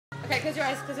Okay, close your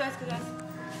eyes, close your eyes, close your eyes.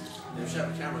 Yeah,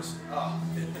 shut the cameras. Oh.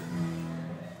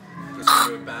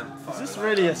 Is this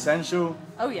really essential?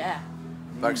 Oh yeah.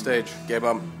 Backstage, gay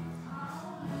bum.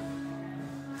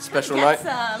 Special Get night. some.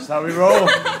 That's how we roll.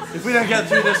 If we don't get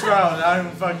through this round, I'm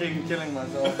fucking killing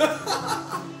myself.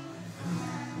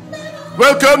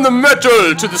 Welcome the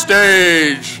metal to the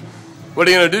stage. What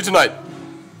are you gonna do tonight?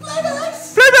 Play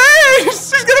bass. Play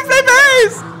bass! She's gonna play bass!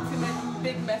 It's gonna make a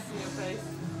big mess in your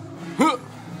face.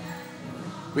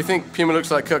 We think Puma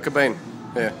looks like Kurt Cobain.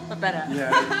 Yeah. But better.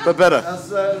 Yeah. But better. That's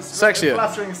Sexier. a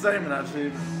flattering statement,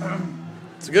 actually.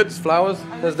 It's good. It's flowers.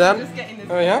 There's Dan. Just getting this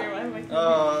Oh yeah?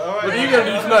 Alright. What are you gonna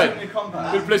do tonight? You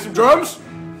gonna play some drums?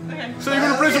 Okay. So you're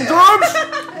gonna play some drums?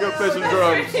 You're gonna play some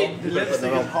drums. The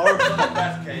lipstick is horrible on the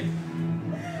back cake.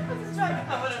 Let's just try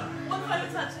it. One final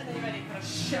touch and then you're ready.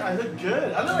 Shit, I look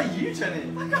good. I look like you, Jenny.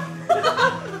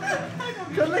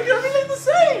 God, look, we look the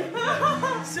same.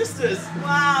 Sisters.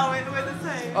 Wow, we're the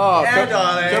same. Oh, Yeah,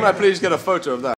 darling. can I please get a photo of that?